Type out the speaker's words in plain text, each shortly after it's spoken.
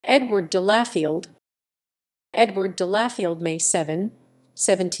Edward Delafield. Edward Delafield, May 7,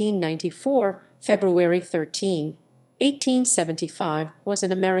 1794, February 13, 1875, was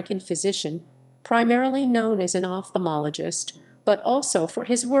an American physician, primarily known as an ophthalmologist, but also for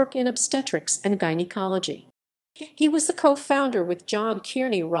his work in obstetrics and gynaecology. He was the co-founder with John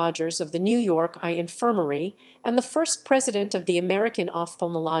Kearney Rodgers of the New York Eye Infirmary and the first president of the American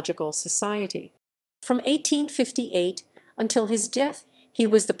Ophthalmological Society. From 1858 until his death, he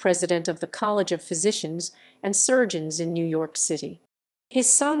was the president of the College of Physicians and Surgeons in New York City.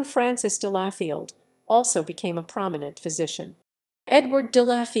 His son Francis Delafield also became a prominent physician. Edward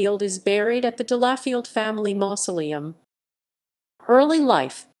Delafield is buried at the Delafield family mausoleum. Early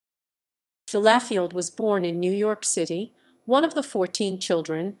life. Delafield was born in New York City, one of the 14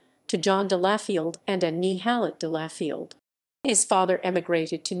 children, to John Delafield and Annie Hallett Delafield. His father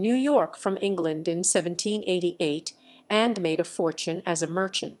emigrated to New York from England in 1788 and made a fortune as a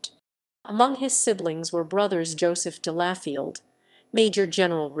merchant. Among his siblings were brothers Joseph Delafield, Major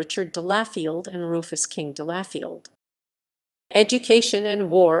General Richard Delafield, and Rufus King Delafield. Education and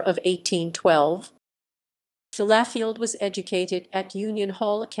War of 1812. Delafield was educated at Union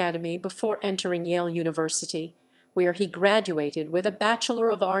Hall Academy before entering Yale University, where he graduated with a Bachelor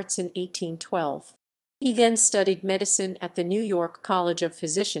of Arts in 1812. He then studied medicine at the New York College of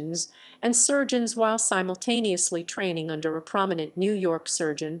Physicians and Surgeons while simultaneously training under a prominent New York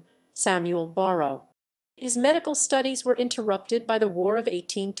surgeon, Samuel Barrow. His medical studies were interrupted by the War of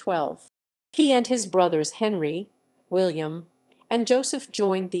 1812. He and his brothers Henry, William, and Joseph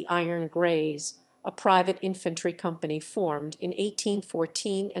joined the Iron Greys, a private infantry company formed in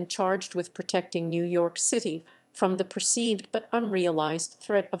 1814 and charged with protecting New York City from the perceived but unrealized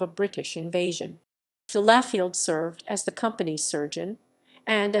threat of a British invasion. Delafield served as the company's surgeon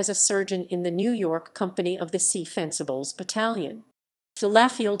and as a surgeon in the New York Company of the Sea Fencibles Battalion.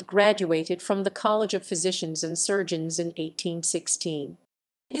 Delafield graduated from the College of Physicians and Surgeons in 1816.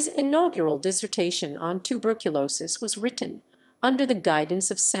 His inaugural dissertation on tuberculosis was written under the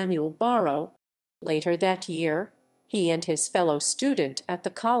guidance of Samuel Barrow. Later that year, he and his fellow student at the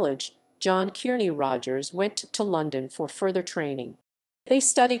college, John Kearney Rodgers, went to London for further training. They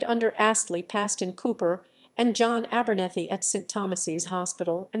studied under Astley Paston Cooper and John Abernethy at St. Thomas's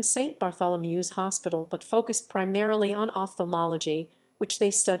Hospital and St. Bartholomew's Hospital, but focused primarily on ophthalmology, which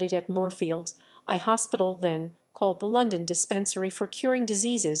they studied at Moorfields Eye Hospital, then called the London Dispensary for Curing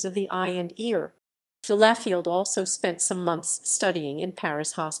Diseases of the Eye and Ear. Delafield also spent some months studying in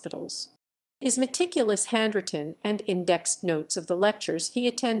Paris hospitals. His meticulous handwritten and indexed notes of the lectures he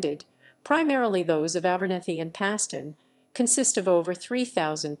attended, primarily those of Abernethy and Paston, consist of over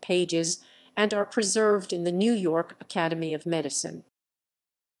 3,000 pages and are preserved in the New York Academy of Medicine.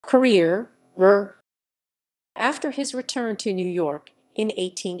 Career. After his return to New York in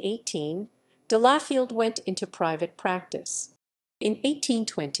 1818, Delafield went into private practice. In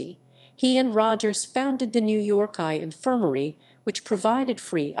 1820, he and Rodgers founded the New York Eye Infirmary, which provided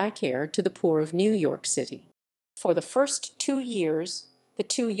free eye care to the poor of New York City. For the first 2 years, the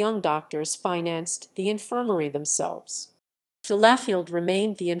two young doctors financed the infirmary themselves. Delafield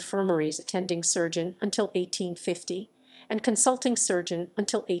remained the infirmary's attending surgeon until 1850 and consulting surgeon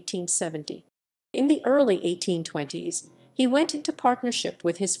until 1870. In the early 1820s, he went into partnership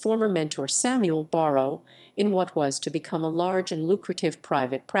with his former mentor Samuel Barrow in what was to become a large and lucrative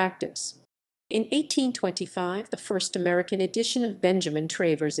private practice. In 1825, the first American edition of Benjamin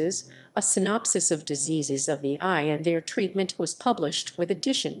Travers's A Synopsis of Diseases of the Eye and Their Treatment was published, with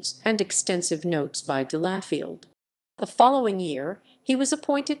additions and extensive notes by Delafield. The following year, he was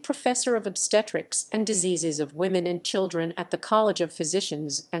appointed professor of obstetrics and diseases of women and children at the College of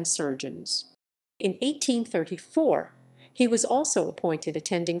Physicians and Surgeons. In 1834, he was also appointed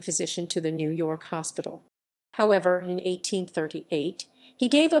attending physician to the New York Hospital. However, in 1838, he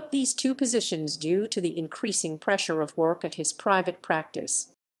gave up these two positions due to the increasing pressure of work at his private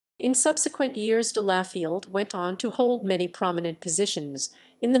practice. In subsequent years, Delafield went on to hold many prominent positions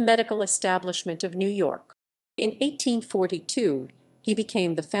in the medical establishment of New York. In 1842, he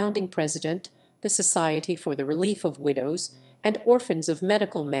became the founding president, the Society for the Relief of Widows and Orphans of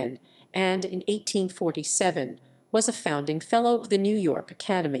Medical Men, and in 1847 was a founding fellow of the New York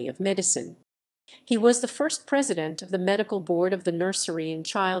Academy of Medicine. He was the first president of the medical board of the Nursery and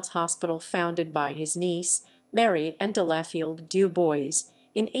Child's Hospital founded by his niece, Mary Ann Delafield Du Bois,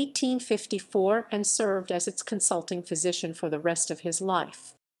 in 1854 and served as its consulting physician for the rest of his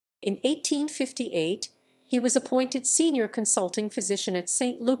life. In 1858, he was appointed senior consulting physician at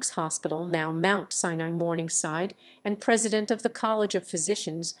St. Luke's Hospital, now Mount Sinai Morningside, and president of the College of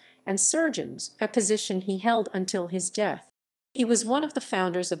Physicians and Surgeons, a position he held until his death. He was one of the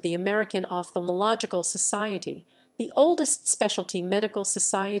founders of the American Ophthalmological Society, the oldest specialty medical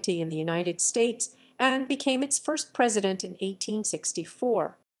society in the United States, and became its first president in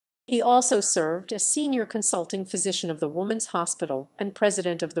 1864. He also served as senior consulting physician of the Woman's Hospital and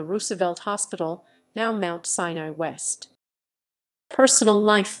president of the Roosevelt Hospital, now Mount Sinai West. Personal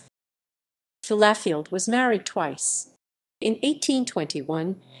life. Delafield was married twice. In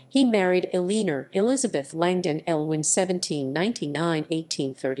 1821, he married Eleanor Elizabeth Langdon Elwyn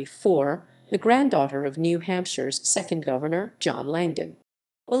 1799–1834, the granddaughter of New Hampshire's second governor, John Langdon.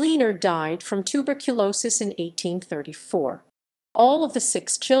 Eleanor died from tuberculosis in 1834. All of the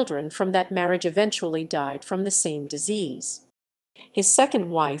 6 children from that marriage eventually died from the same disease. His second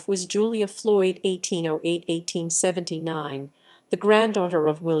wife was Julia Floyd 1808–1879, the granddaughter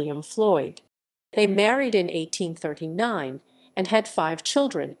of William Floyd. They married in 1839 and had 5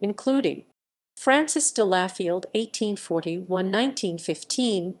 children, including Francis Delafield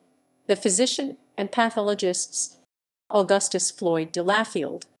 1841–1915, the physician and pathologists, Augustus Floyd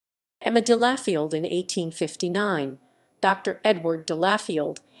Delafield, Emma Delafield in 1859, Dr. Edward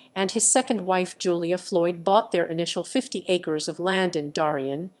Delafield and his second wife Julia Floyd bought their initial 50 acres of land in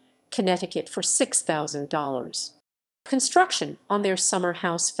Darien, Connecticut for $6,000. Construction on their summer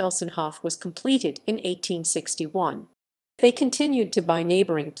house Felsenhof was completed in 1861. They continued to buy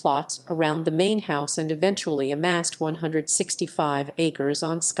neighboring plots around the main house and eventually amassed 165 acres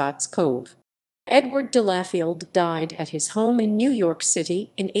on Scott's Cove. Edward Delafield died at his home in New York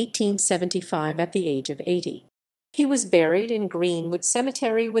City in 1875 at the age of 80. He was buried in Greenwood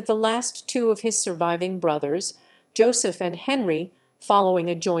Cemetery with the last 2 of his surviving brothers, Joseph and Henry, following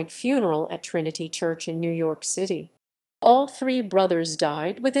a joint funeral at Trinity Church in New York City. All 3 brothers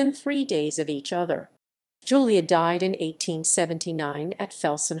died within 3 days of each other. Julia died in 1879 at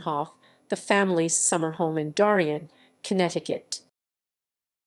Felsenhof, the family's summer home in Darien, Connecticut.